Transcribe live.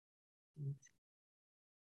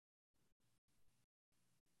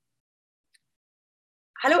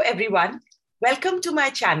Hello, everyone. Welcome to my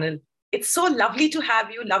channel. It's so lovely to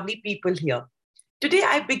have you lovely people here. Today,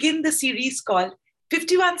 I begin the series called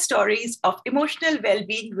 51 Stories of Emotional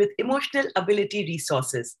Wellbeing with Emotional Ability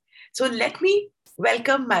Resources. So let me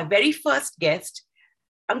welcome my very first guest,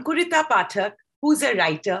 Ankurita Pathak, who's a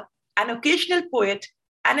writer, an occasional poet,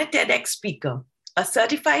 and a TEDx speaker, a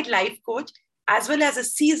certified life coach, as well as a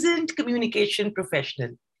seasoned communication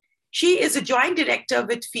professional. She is a joint director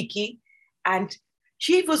with FICCI, and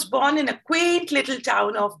she was born in a quaint little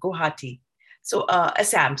town of Guwahati. So,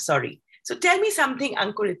 Assam, sorry. So tell me something,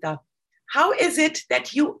 Ankurita. How is it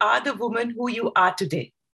that you are the woman who you are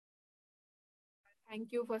today?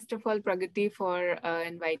 Thank you, first of all, Pragati, for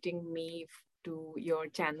inviting me to your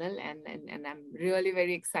channel. And I'm really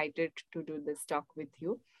very excited to do this talk with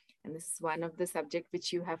you. And this is one of the subject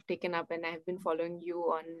which you have taken up, and I have been following you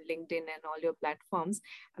on LinkedIn and all your platforms.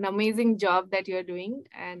 An amazing job that you're doing.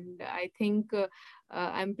 And I think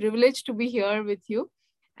I'm privileged to be here with you.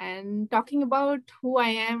 And talking about who I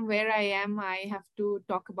am, where I am, I have to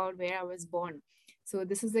talk about where I was born. So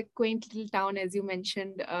this is a quaint little town, as you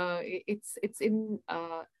mentioned. It's in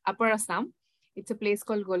Upper Assam. It's a place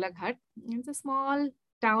called Golaghat. It's a small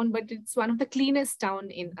town, but it's one of the cleanest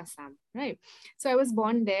town in Assam, right? So I was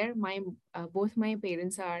born there. My both my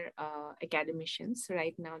parents are academicians.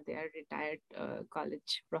 Right now, they are retired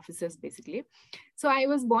college professors, basically. So I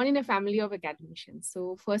was born in a family of academicians.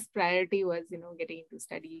 So first priority was, getting into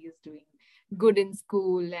studies, doing good in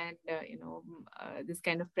school, and this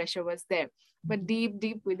kind of pressure was there. But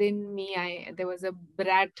deep within me, there was a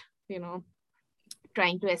brat,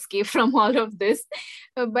 trying to escape from all of this.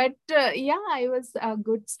 But yeah, I was a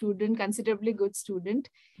good student, considerably good student.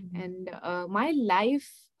 And my life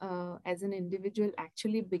as an individual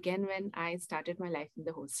actually began when I started my life in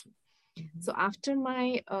the hostel. So after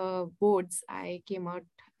my boards, I came out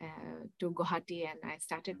to Guwahati, and I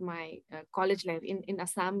started my college life. In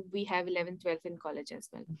Assam, we have 11th, 12th in college as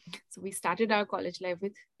well. So we started our college life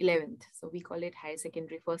with 11th. So we call it higher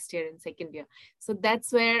secondary, first year and second year. So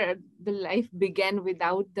that's where the life began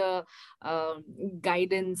without the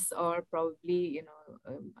guidance, or probably,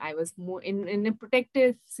 I was more in a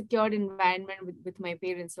protective, secured environment with my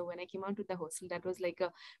parents. So when I came out to the hostel, that was like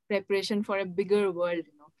a preparation for a bigger world.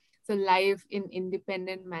 So life in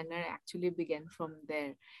independent manner actually began from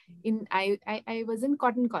there. I was in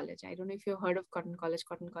Cotton College. I don't know if you've heard of Cotton College.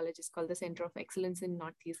 Cotton College is called the Center of Excellence in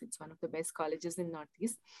Northeast. It's one of the best colleges in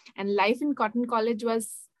Northeast. And life in Cotton College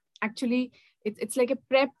was actually, it's like a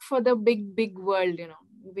prep for the big world.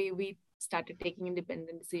 We started taking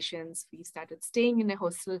independent decisions. We started staying in a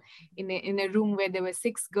hostel, in a room where there were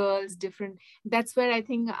 6 girls, different. That's where I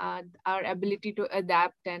think our ability to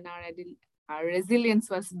adapt and our resilience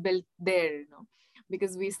was built there,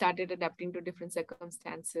 because we started adapting to different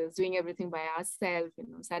circumstances, doing everything by ourselves,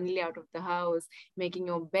 suddenly out of the house, making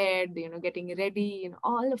your bed, getting ready,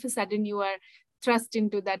 all of a sudden you are thrust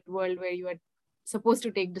into that world where you are supposed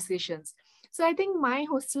to take decisions. So I think my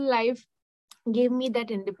hostel life gave me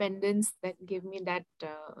that independence, that gave me that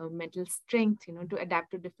mental strength, to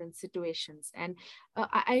adapt to different situations. And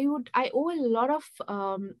I owe a lot of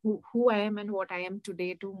who I am and what I am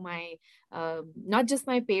today to my not just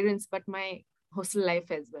my parents, but my hostel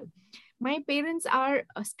life as well. My parents are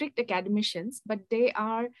strict academicians, but they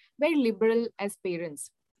are very liberal as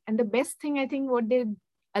parents. And the best thing, I think, what they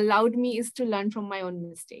allowed me is to learn from my own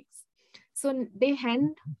mistakes. So they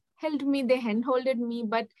held me, they handholded me,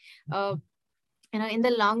 but in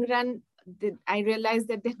the long run, I realized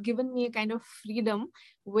that they've given me a kind of freedom,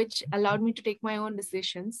 which allowed me to take my own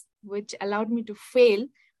decisions, which allowed me to fail,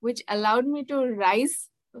 which allowed me to rise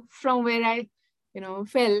from where I,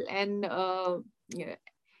 fell, and yeah,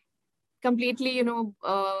 completely,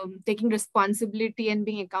 taking responsibility and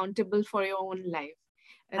being accountable for your own life.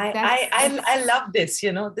 I love this.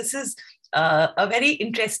 This is a very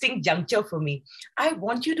interesting juncture for me. I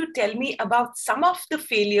want you to tell me about some of the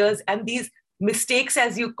failures and these mistakes,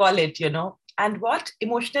 as you call it, and what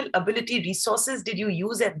emotional ability resources did you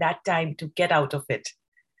use at that time to get out of it?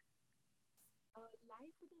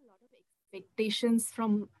 Life with a lot of expectations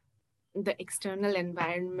from the external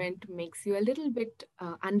environment makes you a little bit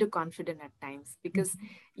underconfident at times, because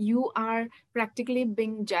you are practically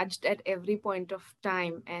being judged at every point of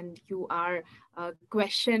time, and you are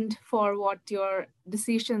questioned for what your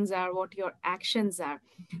decisions are, what your actions are.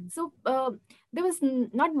 So there was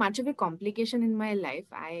not much of a complication in my life.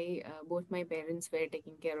 I both my parents were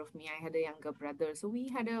taking care of me. I had a younger brother, so we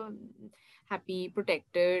had a happy,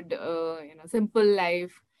 protected, simple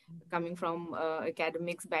life. Coming from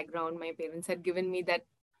academics background, my parents had given me that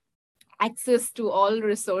access to all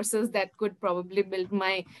resources that could probably build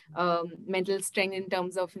my mental strength in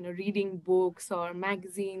terms of, reading books or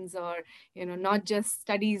magazines, or, not just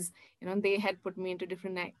studies. They had put me into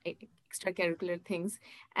different extracurricular things.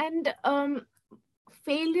 And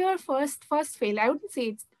failure, first failure, I wouldn't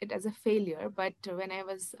say it as a failure, but when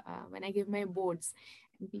I gave my boards,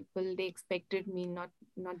 and people, they expected me, not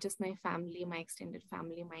just my family, my extended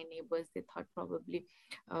family, my neighbors, they thought probably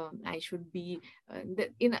I should be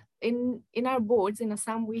in our boards in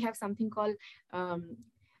Assam. We have something called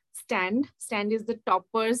stand is the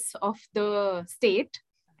toppers of the state,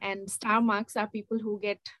 and star marks are people who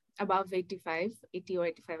get above 85, 80 or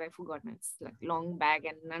 85, I've forgotten. It's like long back,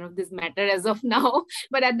 and none of this matter as of now.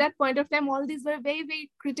 But at that point of time, all these were very,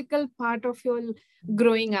 very critical part of your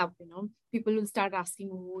growing up. People will start asking,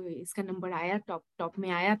 oh, iska number aaya, top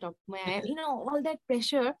mein aaya, all that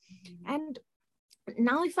pressure. And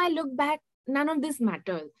now if I look back, none of this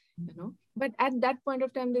matters, but at that point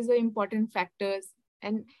of time, these are important factors.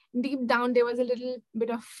 And deep down, there was a little bit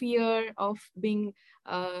of fear of being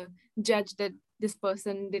judged, that this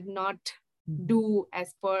person did not do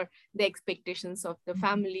as per the expectations of the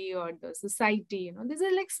family or the society. These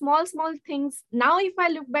are like small things. Now, if I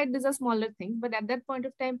look back, these are smaller things, but at that point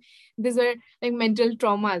of time, these were like mental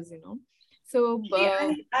traumas. So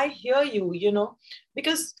I hear you,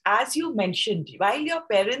 because as you mentioned, while your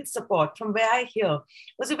parents' support, from where I hear,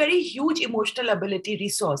 was a very huge emotional ability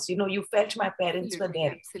resource. You felt my parents were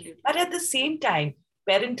there. Absolutely. But at the same time,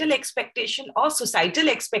 parental expectation or societal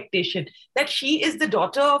expectation that she is the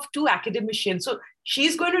daughter of two academicians, so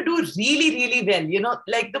she's going to do really, really well.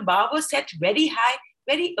 Like the bar was set very high,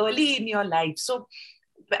 very early in your life. So,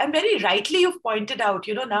 and very rightly you've pointed out,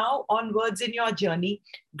 now onwards in your journey,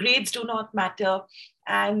 grades do not matter,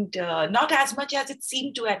 and not as much as it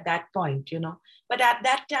seemed to at that point. But at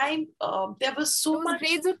that time, there was so those much.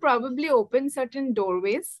 grades would probably open certain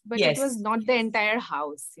doorways, but Yes. It was not the entire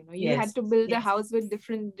house. You had to build a house with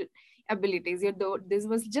different abilities. This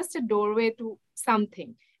was just a doorway to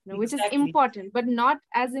something, which is important, but not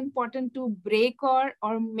as important to break or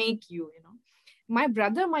make you. My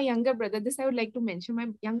brother, my younger brother, this I would like to mention. My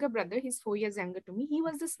younger brother, he's 4 years younger to me. He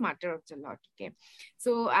was the smarter of the lot. Okay.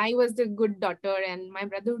 So I was the good daughter, and my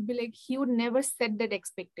brother would be like, he would never set that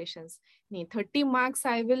expectations. 30 marks,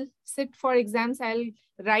 I will sit for exams. I'll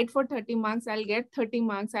write for 30 marks. I'll get 30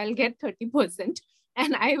 marks. I'll get 30%.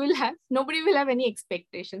 And nobody will have any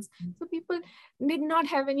expectations. So people did not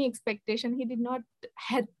have any expectation. He did not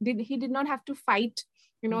have to fight,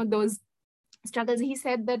 those struggles. He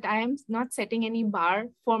said that I am not setting any bar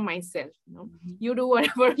for myself. You do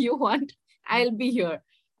whatever you want, I'll be here.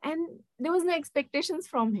 And there was no expectations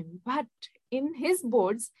from him. But in his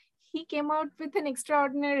boards, he came out with an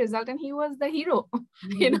extraordinary result, and he was the hero.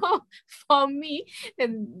 For me,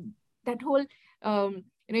 and that whole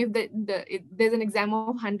if there's an exam of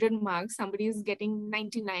 100 marks, somebody is getting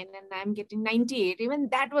 99 and I'm getting 98. Even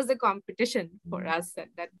that was a competition for us at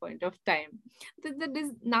that point of time.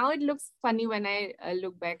 Now it looks funny when I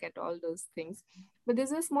look back at all those things. But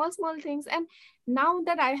these are small things. And now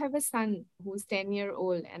that I have a son who's 10-year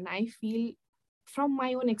old, and I feel from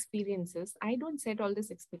my own experiences, I don't set all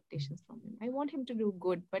these expectations from him. I want him to do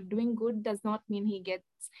good, but doing good does not mean he gets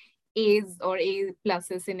A's or A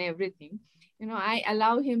pluses in everything. I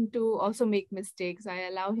allow him to also make mistakes. I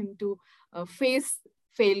allow him to face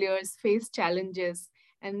failures, face challenges.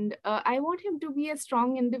 And I want him to be a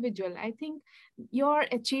strong individual. I think your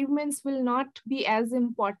achievements will not be as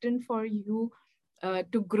important for you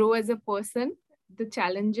to grow as a person. The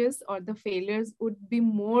challenges or the failures would be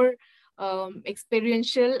more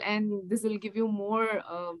experiential, and this will give you more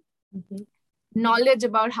knowledge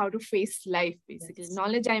about how to face life, basically. Yes.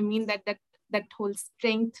 Knowledge, I mean that whole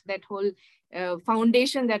strength, that whole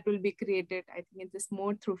foundation that will be created. I think it is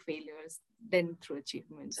more through failures than through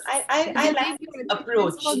achievements. I like this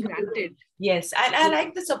approach. For granted. Yes, I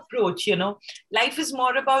like this approach. Life is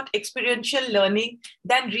more about experiential learning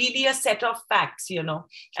than really a set of facts.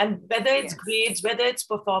 And whether it's grades, whether it's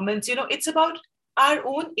performance, it's about our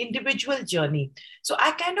own individual journey. So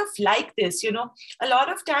I kind of like this. A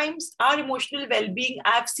lot of times our emotional well-being,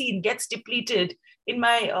 I've seen, gets depleted in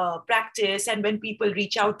my practice, and when people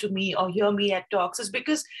reach out to me or hear me at talks, is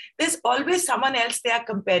because there's always someone else they are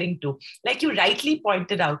comparing to. Like you rightly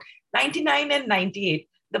pointed out, 99 and 98,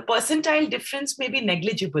 the percentile difference may be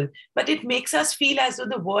negligible, but it makes us feel as though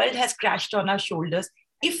the world has crashed on our shoulders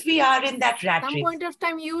if we are in that rat race. At some point of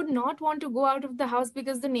time, you would not want to go out of the house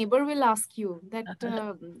because the neighbor will ask you that,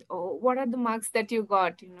 what are the marks that you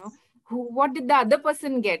got? What did the other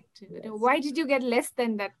person get? Why did you get less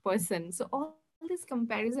than that person? So all these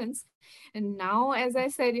comparisons. And now, as I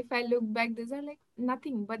said, if I look back, these are like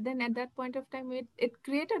nothing. But then at that point of time, it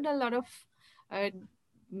created a lot of, I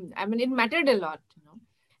mean, it mattered a lot, you know.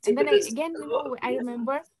 See, And then because again, you know, I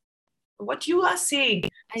remember what you are saying,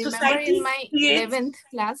 in society my creates, 11th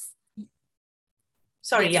class.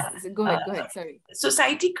 sorry, Yes, yeah. go ahead, sorry.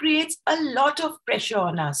 Society creates a lot of pressure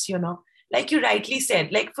on us, you know. Like you rightly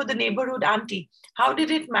said, like for the neighborhood auntie, how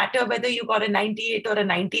did it matter whether you got a 98 or a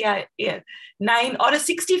 99 or a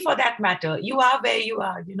 60 for that matter? You are where you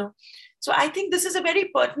are, you know. So I think this is a very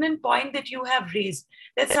pertinent point that you have raised,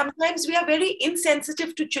 that sometimes we are very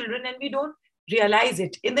insensitive to children and we don't realize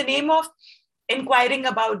it. In the name of inquiring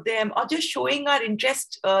about them or just showing our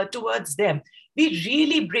interest towards them, we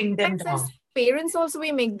really bring them down. As parents also,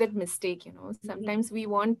 we make that mistake, you know. Sometimes we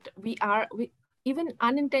even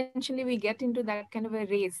unintentionally we get into that kind of a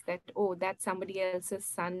race that, oh, that somebody else's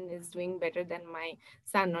son is doing better than my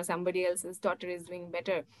son, or somebody else's daughter is doing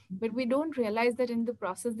better. But we don't realize that in the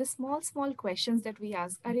process, the small questions that we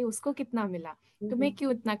ask, are usko kitna mila, tumhe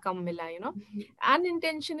kyun itna kam mila, you know,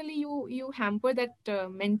 unintentionally you hamper that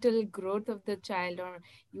mental growth of the child, or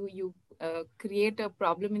you create a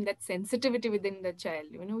problem in that sensitivity within the child.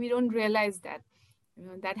 You know, we don't realize that, you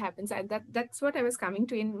know, that happens. And that's what I was coming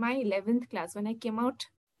to in my 11th class when I came out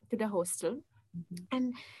to the hostel.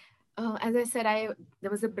 And as I said, there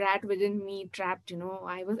was a brat within me trapped, you know.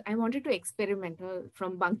 I wanted to experiment,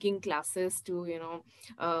 from bunking classes to, you know,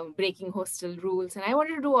 breaking hostel rules, and I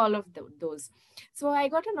wanted to do all of those. So I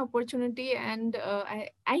got an opportunity, and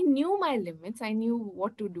I knew my limits. I knew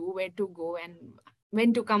what to do, where to go, and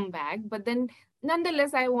when to come back. But then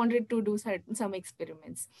nonetheless, I wanted to do some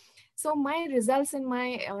experiments. So my results in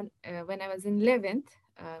my when I was in 11th,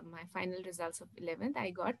 my final results of 11th,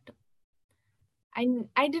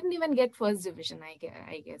 I didn't even get first division, I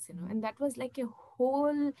guess, you know. And that was like a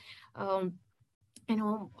whole, you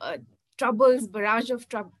know, barrage of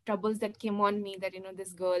troubles that came on me, that, you know,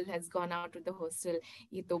 this girl has gone out to the hostel,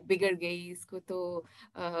 ye to bigar gayi, isko to,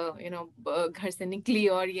 you know, ghar se nikli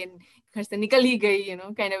aur ye ghar se nikal hi gayi, you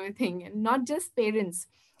know, kind of a thing. And not just parents.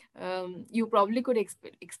 You probably could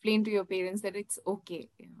explain to your parents that it's okay,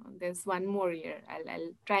 you know, there's one more year,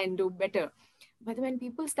 I'll try and do better. But when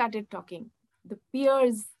people started talking, the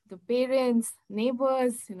peers, the parents,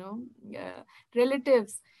 neighbors, you know,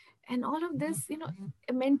 relatives, and all of this, you know,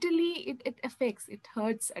 mentally it affects, it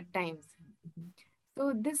hurts at times.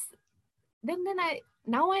 So then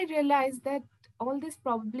now I realize that all these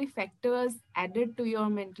probably factors added to your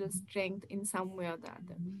mental strength in some way or the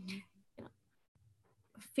other. You know,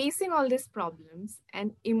 facing all these problems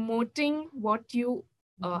and emoting what you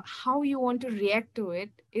how you want to react to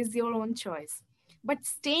it is your own choice. But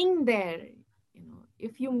staying there, you know,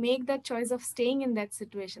 if you make that choice of staying in that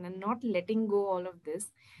situation and not letting go all of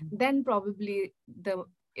this, then probably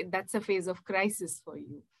that's a phase of crisis for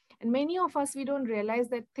you. And many of us, we don't realize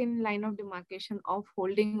that thin line of demarcation of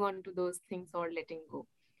holding on to those things or letting go.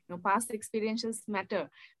 You know, past experiences matter,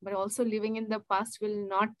 but also living in the past will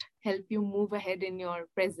not help you move ahead in your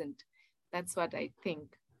present. That's what I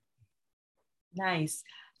think. Nice.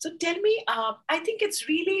 So tell me, I think it's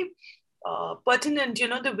really pertinent, you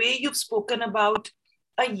know, the way you've spoken about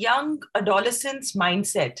a young adolescent's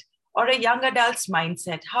mindset or a young adult's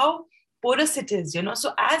mindset, how porous it is, you know.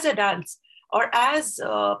 So as adults or as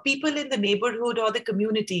people in the neighborhood or the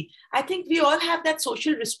community, I think we all have that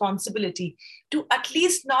social responsibility to at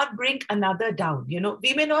least not bring another down. You know,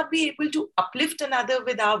 we may not be able to uplift another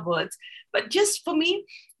with our words, but just for me,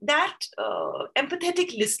 that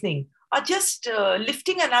empathetic listening or just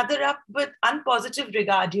lifting another up with unpositive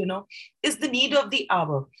regard, you know, is the need of the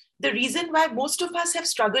hour. The reason why most of us have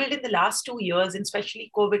struggled in the last 2 years, and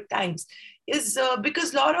especially COVID times, is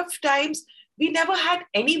because a lot of times we never had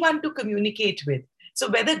anyone to communicate with. So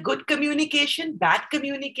whether good communication, bad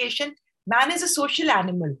communication, man is a social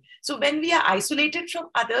animal. So when we are isolated from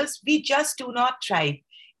others, we just do not thrive.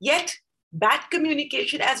 Yet bad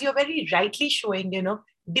communication, as you're very rightly showing, you know,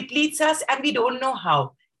 depletes us and we don't know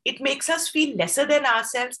how. It makes us feel lesser than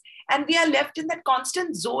ourselves, and we are left in that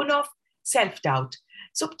constant zone of self-doubt.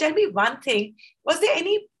 So tell me one thing, was there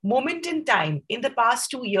any moment in time in the past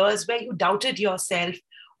 2 years where you doubted yourself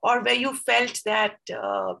or where you felt that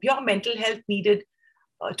your mental health needed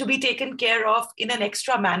to be taken care of in an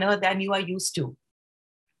extra manner than you are used to?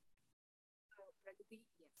 Pragati,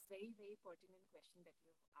 yes, very, very pertinent question that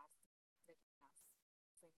you asked. That last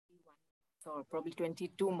 21 or probably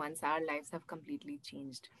 22 months, our lives have completely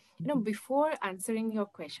changed. You know, before answering your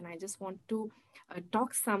question, I just want to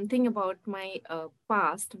talk something about my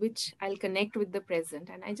past, which I'll connect with the present.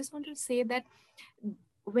 And I just want to say that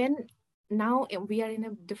when now we are in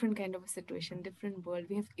a different kind of a situation, different world.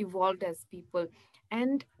 We have evolved as people.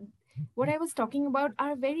 And what I was talking about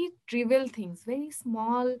are very trivial things, very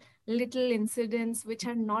small little incidents, which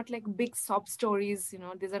are not like big sob stories.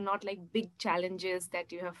 These are not like big challenges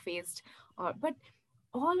that you have faced, but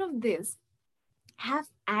all of this have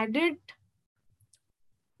added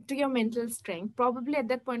to your mental strength. Probably at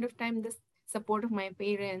that point of time, the support of my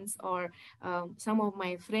parents or some of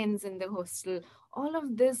my friends in the hostel, all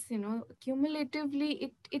of this,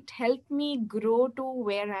 cumulatively, it helped me grow to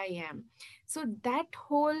where I am. So that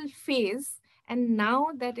whole phase, and now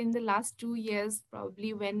that in the last 2 years,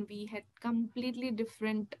 probably when we had completely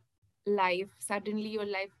different life, suddenly your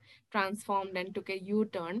life transformed and took a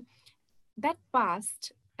U-turn. That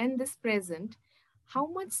past and this present, how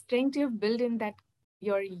much strength you've built in that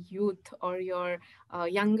your youth or your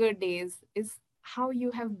younger days is how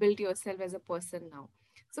you have built yourself as a person now.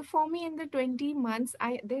 So for me, in the 20 months,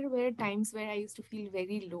 there were times where I used to feel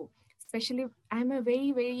very low. Especially, I'm a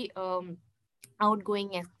very very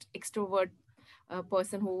outgoing extrovert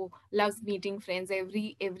person who loves meeting friends.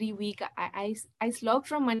 Every week I slog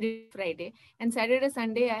from Monday to Friday, and Saturday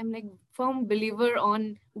Sunday I'm like firm believer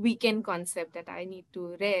on weekend concept, that I need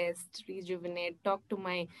to rest, rejuvenate, talk to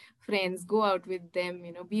my friends, go out with them,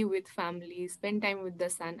 be with family, spend time with the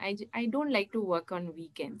son. I don't like to work on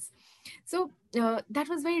weekends. So that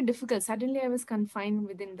was very difficult. Suddenly I was confined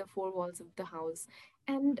within the four walls of the house.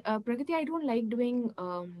 And Pragati, I don't like doing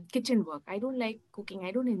kitchen work. I don't like cooking.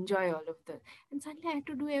 I don't enjoy all of that. And suddenly I had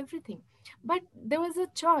to do everything. But there was a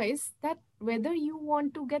choice that whether you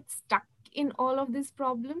want to get stuck in all of these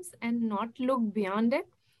problems and not look beyond it,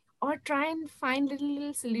 or try and find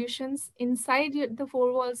little solutions inside the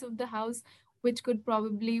four walls of the house, which could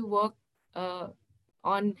probably work uh,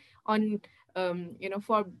 on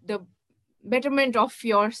for the betterment of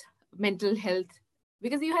your mental health,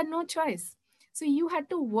 because you had no choice. So you had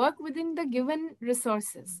to work within the given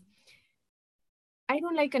resources. I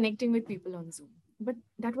don't like connecting with people on Zoom, but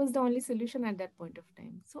that was the only solution at that point of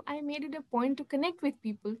time. So I made it a point to connect with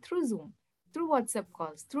people through Zoom, through WhatsApp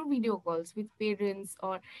calls, through video calls with parents.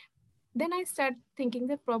 Or then I start thinking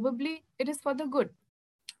that probably it is for the good.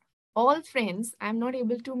 All friends, I'm not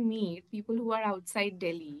able to meet people who are outside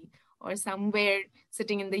Delhi or somewhere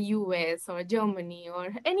sitting in the US or Germany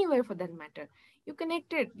or anywhere for that matter. You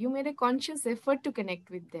connected, you made a conscious effort to connect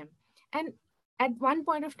with them. And at one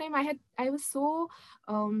point of time, I was so,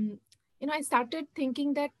 I started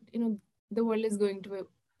thinking that, the world is going to,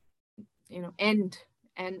 end.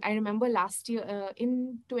 And I remember last year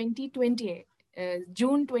in 2020,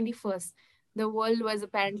 June 21st, the world was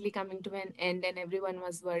apparently coming to an end, and everyone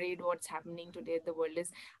was worried what's happening today. The world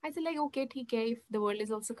is, I said, like, okay, TK, if the world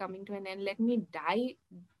is also coming to an end, let me die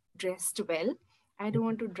dressed well. I don't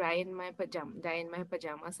want to die in my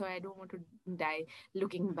pajama. So I don't want to die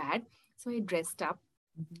looking bad. So I dressed up.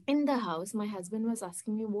 In the house, my husband was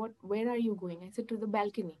asking me, where are you going? I said, to the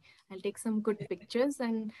balcony. I'll take some good pictures,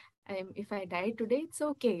 and if I die today, it's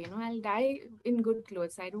okay. I'll die in good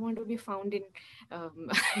clothes. I don't want to be found in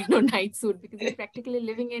night suit, because we're practically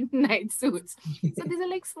living in night suits. So these are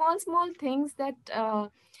like small things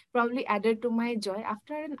that probably added to my joy.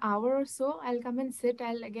 After an hour or so, I'll come and sit.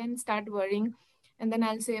 I'll again start worrying, and then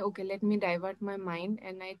I'll say, okay, let me divert my mind.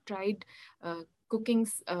 And I tried cooking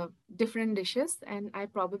different dishes, and I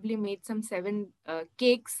probably made some 7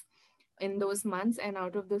 cakes in those months. And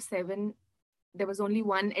out of those 7, there was only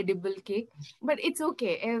one edible cake. But it's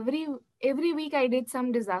okay. Every week I did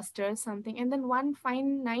some disaster, something. And then one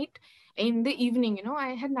fine night in the evening, I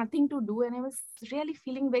had nothing to do, and I was really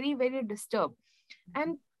feeling very very disturbed.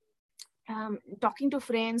 And talking to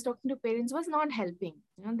friends, talking to parents was not helping.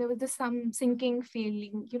 There was this some sinking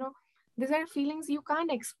feeling. These are feelings you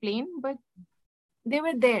can't explain, but they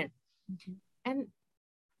were there. And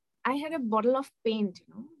I had a bottle of paint,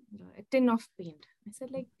 a tin of paint. I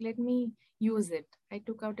said, like, let me use it. I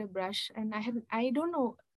took out a brush, and I don't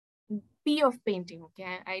know P of painting.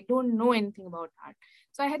 Okay. I don't know anything about art.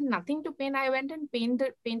 So I had nothing to paint. I went and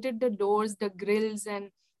painted the doors, the grills.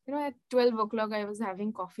 And, at 12 o'clock, I was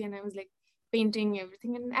having coffee, and I was like painting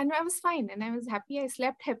everything. And I was fine. And I was happy. I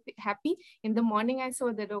slept happy. In the morning, I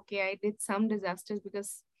saw that, okay, I did some disasters,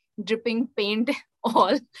 because dripping paint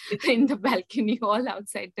all in the balcony, all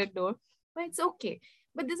outside the door. But it's okay.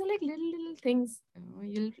 But these are like little things.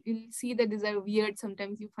 You'll see that these are weird.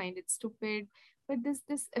 Sometimes you find it stupid, but this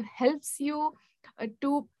helps you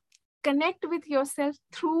to connect with yourself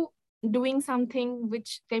through doing something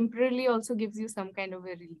which temporarily also gives you some kind of a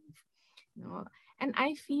relief. And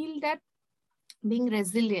I feel that being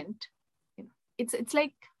resilient, it's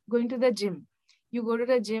like going to the gym. You go to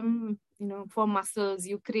the gym, for muscles,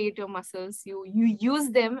 you create your muscles, you use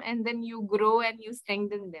them, and then you grow and you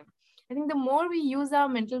strengthen them. I think the more we use our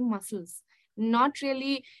mental muscles, not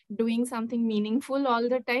really doing something meaningful all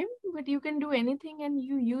the time, but you can do anything and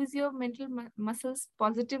you use your mental muscles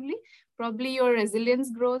positively, probably your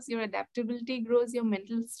resilience grows, your adaptability grows, your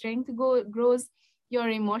mental strength grows, your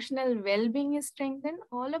emotional well-being is strengthened.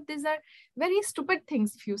 All of these are very stupid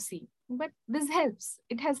things if you see, but this helps.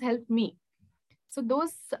 It has helped me. So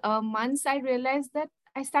those months I realized that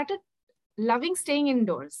I started loving staying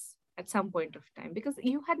indoors at some point of time, because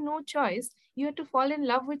you had no choice. You had to fall in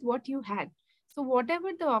love with what you had. So whatever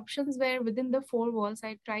the options were within the four walls,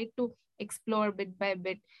 I tried to explore bit by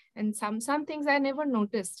bit. And some things I never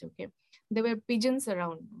noticed. Okay, there were pigeons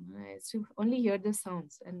around. I used to only hear the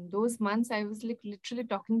sounds. And those months I was like literally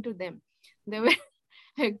talking to them. There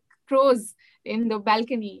were crows in the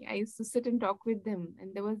balcony. I used to sit and talk with them.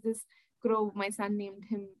 And there was this crow. My son named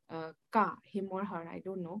him Ka, him or her, I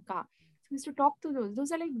don't know, Ka. So we used to talk to those.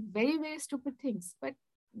 Those are like very, very stupid things, but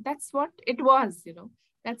that's what it was.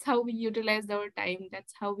 That's how we utilized our time.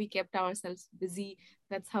 That's how we kept ourselves busy.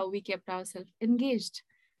 That's how we kept ourselves engaged.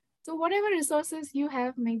 So whatever resources you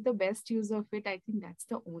have, make the best use of it. I think that's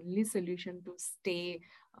the only solution to stay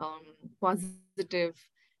positive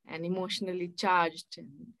and emotionally charged.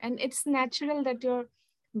 And it's natural that your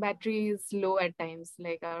battery is low at times,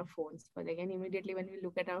 like our phones. But again, immediately when we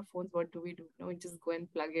look at our phones, what do? We just go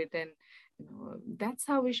and plug it, and that's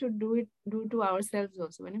how we should do to ourselves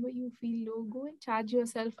also. Whenever you feel low, go and charge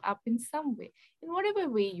yourself up in some way, in whatever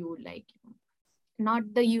way you like.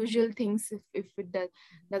 Not the usual things if it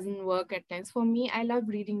doesn't work at times. For me, I love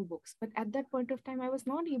reading books, but at that point of time I was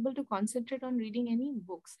not able to concentrate on reading any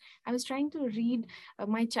books. I was trying to read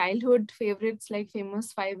my childhood favorites like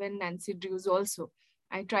Famous Five and Nancy Drews also.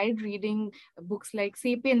 I tried reading books like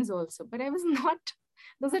Sapiens also, but I was not,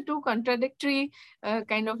 those are two contradictory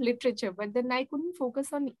kind of literature, but then I couldn't focus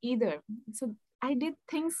on either. So I did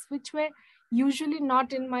things which were usually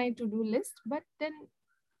not in my to-do list, but then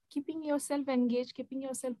keeping yourself engaged, keeping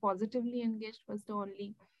yourself positively engaged was the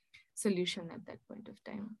only solution at that point of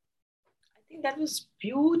time. I think that was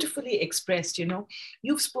beautifully expressed.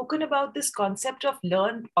 You've spoken about this concept of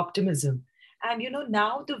learned optimism. And,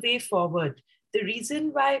 now the way forward, the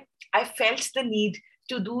reason why I felt the need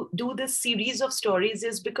to do this series of stories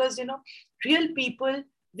is because, real people,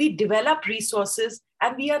 we develop resources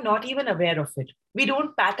and we are not even aware of it. We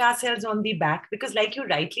don't pat ourselves on the back because, like you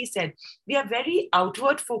rightly said, we are very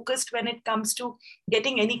outward focused when it comes to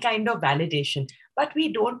getting any kind of validation, but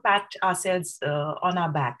we don't pat ourselves on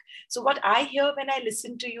our back. So what I hear when I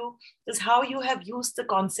listen to you is how you have used the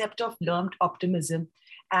concept of learned optimism.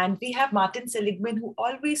 And we have Martin Seligman, who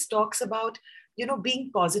always talks about, being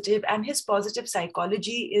positive, and his positive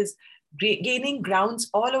psychology is gaining grounds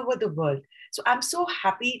all over the world. So I'm so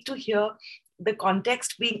happy to hear the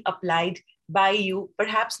context being applied by you,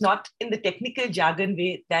 perhaps not in the technical jargon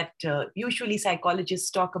way that usually psychologists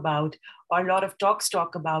talk about or a lot of talks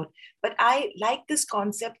talk about. But I like this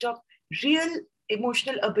concept of real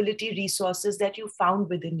emotional ability resources that you found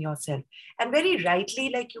within yourself. And very rightly,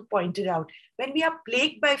 like you pointed out, when we are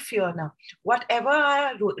plagued by fear now, whatever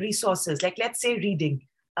our resources, like let's say reading,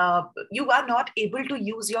 you are not able to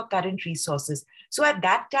use your current resources. So at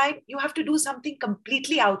that time, you have to do something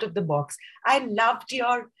completely out of the box. I loved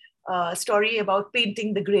your story about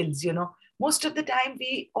painting the grills. Most of the time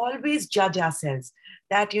we always judge ourselves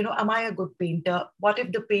that, am I a good painter? What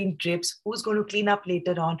if the paint drips? Who's going to clean up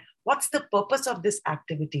later on? What's the purpose of this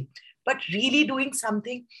activity? But really doing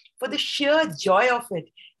something for the sheer joy of it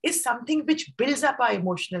is something which builds up our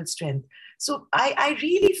emotional strength. So I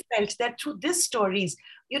really felt that through these stories,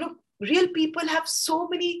 real people have so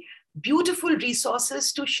many beautiful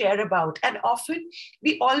resources to share about. And often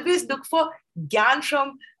we always look for gyan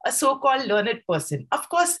from a so-called learned person. Of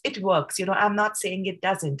course, it works. I'm not saying it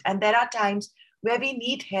doesn't. And there are times where we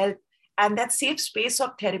need help and that safe space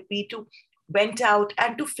of therapy to vent out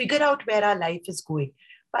and to figure out where our life is going.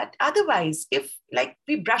 But otherwise, if like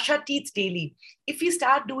we brush our teeth daily, if we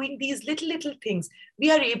start doing these little things, we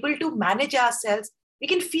are able to manage ourselves. We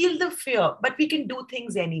can feel the fear, but we can do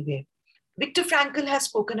things anyway. Viktor Frankl has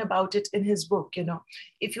spoken about it in his book.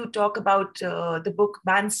 If you talk about the book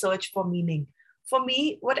Man's Search for Meaning, for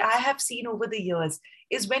me, what I have seen over the years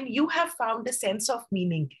is when you have found a sense of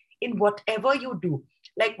meaning in whatever you do,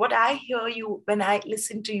 like what I hear you when I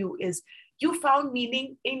listen to you is you found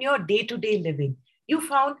meaning in your day-to-day living. You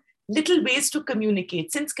found little ways to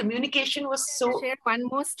communicate. Since communication was so share one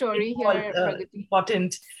more story here,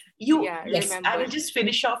 important. Yes, I will just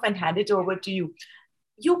finish off and hand it over to you.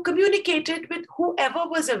 You communicated with whoever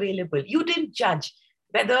was available. You didn't judge.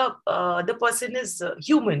 whether the person is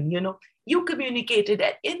human, you communicated,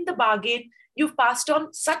 and in the bargain, you've passed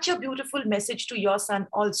on such a beautiful message to your son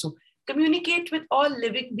also. Communicate with all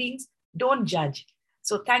living beings, don't judge.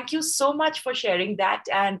 So thank you so much for sharing that.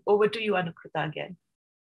 And over to you, Anukrita, again.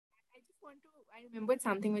 I remembered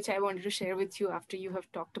something which I wanted to share with you after you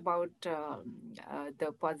have talked about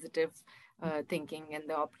the positive thinking and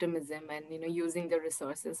the optimism and, using the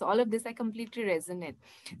resources. All of this, I completely resonate.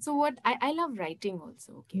 So I love writing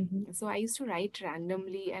also. Okay. Mm-hmm. So I used to write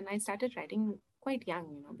randomly, and I started writing quite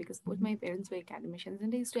young, because both my parents were academicians,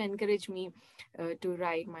 and they used to encourage me to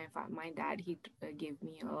write. My dad, he gave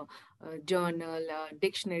me a journal, a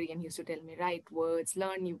dictionary, and he used to tell me, write words,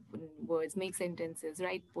 learn new words, make sentences,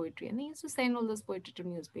 write poetry. And he used to send all those poetry to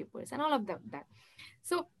newspapers and all of that.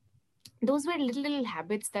 So those were little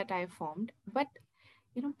habits that I formed. But,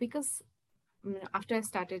 because after I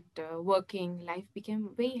started working, life became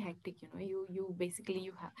very hectic. You basically,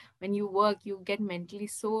 when you work, you get mentally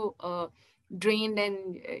so drained,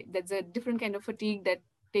 and there's a different kind of fatigue that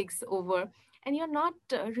takes over, and you're not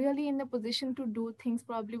really in the position to do things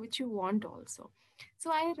probably which you want also.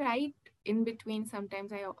 So I write in between.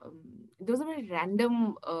 Sometimes those are very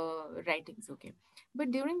random writings, okay.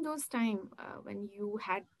 But during those time, when you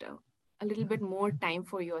had a little bit more time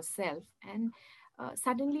for yourself, and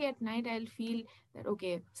suddenly at night I'll feel that,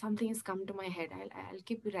 okay, something has come to my head. I'll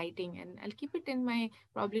keep writing, and I'll keep it in my,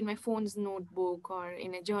 probably in my phone's notebook or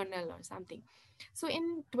in a journal or something. So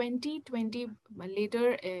in 2020,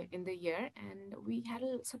 later in the year, and we had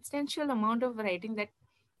a substantial amount of writing that,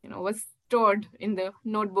 was stored in the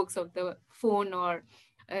notebooks of the phone or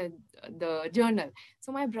uh, the journal.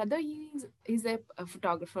 So my brother, he's a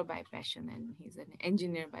photographer by passion, and he's an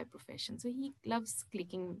engineer by profession. So he loves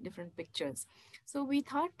clicking different pictures. So we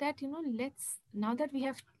thought that, let's, now that we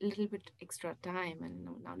have a little bit extra time, and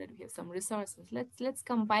now that we have some resources, let's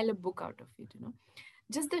compile a book out of it.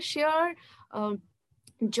 Just the sheer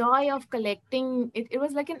joy of collecting it, it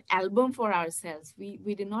was like an album for ourselves. We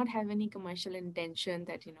did not have any commercial intention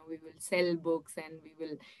that, we will sell books and we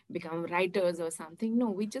will become writers or something.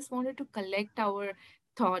 No, we just wanted to collect our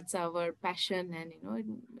thoughts, our passion,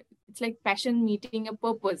 and, it's like passion meeting a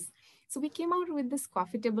purpose. So we came out with this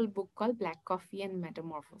coffee table book called Black Coffee and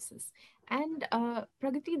Metamorphosis. And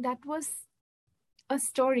Pragati, that was a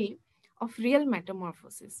story of real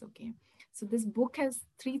metamorphosis. Okay. So this book has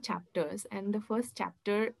 3 chapters, and the first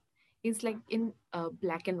chapter is like in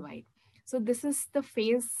black and white. So this is the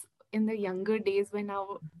phase in the younger days when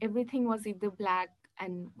everything was either black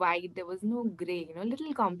and white. There was no gray,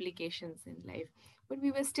 little complications in life. But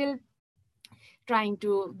we were still trying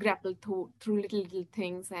to grapple through little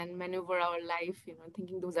things and maneuver our life,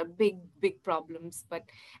 thinking those are big problems. But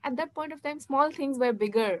at that point of time, small things were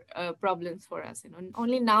bigger problems for us.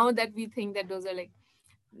 Only now that we think that those are like,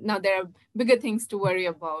 now there are bigger things to worry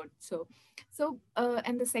about.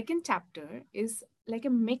 And the second chapter is like a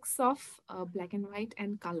mix of black and white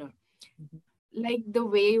and color, like the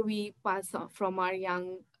way we pass on from our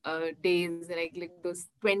young days, like those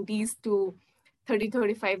 20s to 30,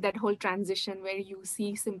 35, that whole transition where you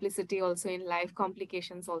see simplicity also in life,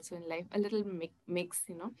 complications also in life, a little mix.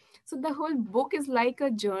 So the whole book is like a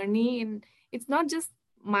journey, and it's not just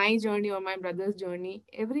my journey or my brother's journey.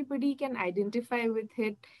 Everybody can identify with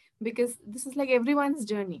it, because this is like everyone's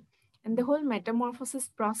journey. And the whole metamorphosis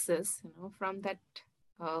process, from that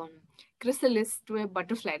um, chrysalis to a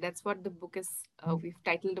butterfly. That's what the book is. We've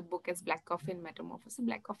titled the book as Black Coffee and Metamorphosis.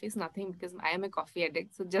 Black coffee is nothing because I am a coffee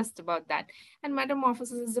addict. So just about that. And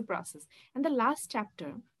metamorphosis is the process. And the last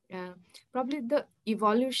chapter, uh, probably the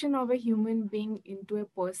evolution of a human being into a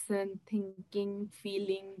person, thinking,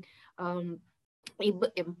 feeling, um,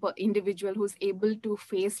 individual who's able to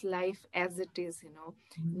face life as it is,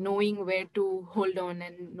 knowing where to hold on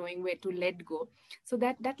and knowing where to let go. So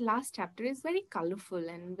that last chapter is very colorful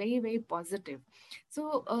and very, very positive.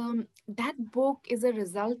 So that book is a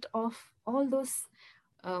result of all those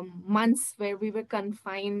months where we were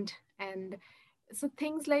confined, and so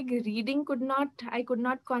things like reading I could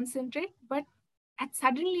not concentrate. But at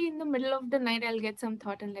suddenly in the middle of the night, I'll get some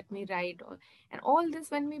thought and let me write. And all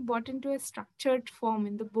this when we brought into a structured form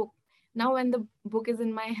in the book. Now when the book is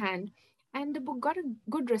in my hand, and the book got a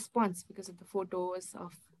good response because of the photos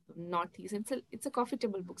of Northeast. It's a coffee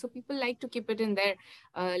table book, so people like to keep it in their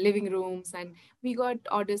living rooms, and we got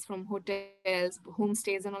orders from hotels,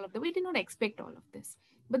 homestays, and all of that. We did not expect all of this,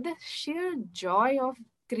 but the sheer joy of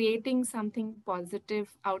creating something positive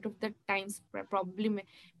out of the times, probably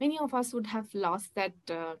many of us would have lost that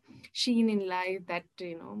sheen in life, that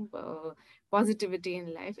positivity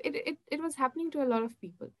in life. It was happening to a lot of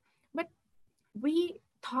people, but we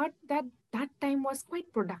thought that that time was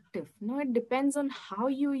quite productive. It depends on how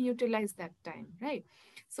you utilize that time, right?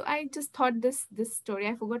 So I just thought this story,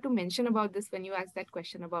 I forgot to mention about this when you asked that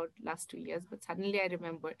question about last 2 years, but suddenly I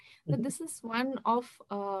remembered that this is one of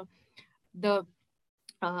the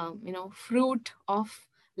fruit of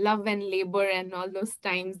love and labor and all those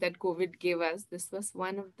times that COVID gave us. This was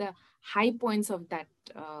one of the high points of that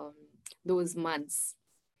those months.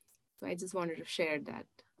 So I just wanted to share that.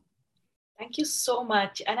 Thank you so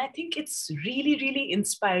much. And I think it's really, really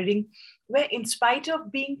inspiring, where in spite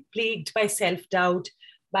of being plagued by self-doubt,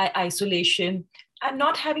 by isolation, and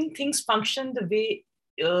not having things function the way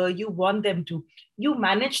you want them to, you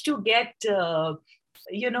manage to get,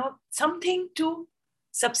 something to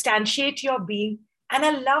substantiate your being. And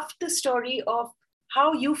I love the story of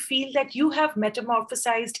how you feel that you have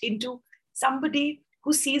metamorphosized into somebody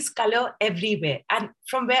who sees color everywhere. And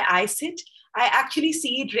from where I sit, I actually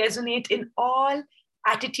see it resonate in all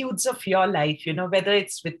attitudes of your life, whether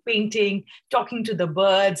it's with painting, talking to the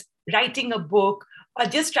birds, writing a book, or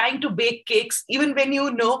just trying to bake cakes, even when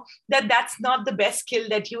you know that that's not the best skill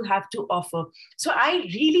that you have to offer. So I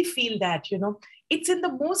really feel that, it's in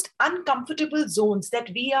the most uncomfortable zones that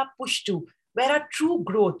we are pushed to, where our true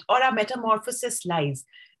growth or our metamorphosis lies.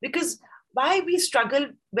 Because why we struggle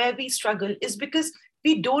where we struggle is because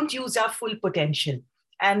we don't use our full potential.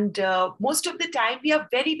 And most of the time, we are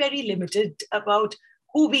very, very limited about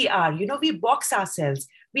who we are. We box ourselves.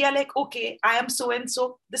 We are like, okay, I am so and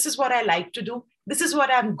so. This is what I like to do. This is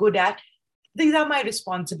what I'm good at. These are my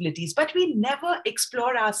responsibilities. But we never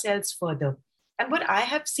explore ourselves further. And what I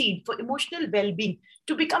have seen for emotional well-being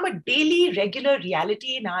to become a daily, regular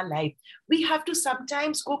reality in our life, we have to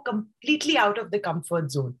sometimes go completely out of the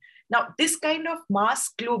comfort zone. Now, this kind of mass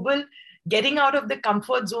global getting out of the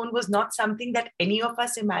comfort zone was not something that any of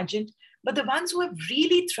us imagined. But the ones who have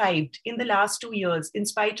really thrived in the last 2 years, in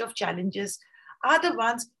spite of challenges, are the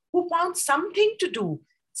ones who found something to do,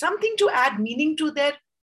 something to add meaning to their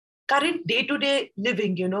current day-to-day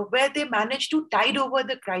living, where they managed to tide over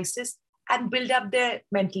the crisis and build up their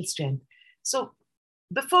mental strength. So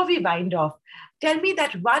before we wind off, tell me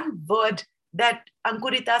that one word that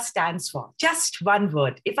Ankurita stands for. Just one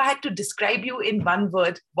word. If I had to describe you in one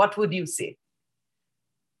word, what would you say?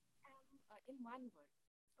 In one word.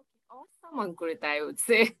 Okay, awesome, Ankurita, I would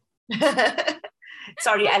say.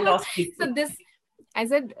 Sorry, I lost you. So this, I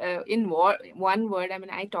said in one word, I mean,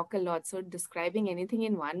 I talk a lot. So describing anything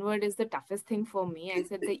in one word is the toughest thing for me. I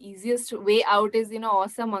said the easiest way out is,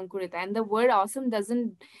 awesome, Ankurita. And the word awesome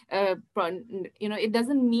doesn't, it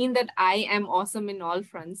doesn't mean that I am awesome in all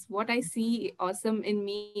fronts. What I see awesome in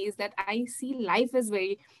me is that I see life as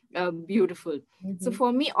very beautiful. Mm-hmm. So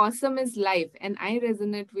for me, awesome is life, and I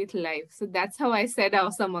resonate with life. So that's how I said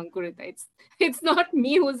awesome, Ankurita. It's not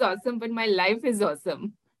me who's awesome, but my life is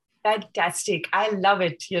awesome. Fantastic. I love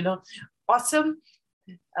it. Awesome.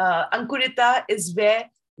 Ankurita is where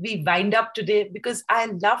we wind up today, because I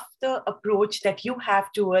love the approach that you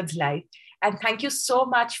have towards life. And thank you so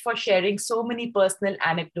much for sharing so many personal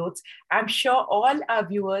anecdotes. I'm sure all our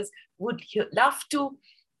viewers would love to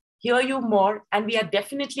hear you more. And we are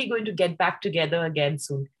definitely going to get back together again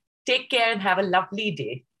soon. Take care and have a lovely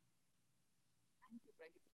day.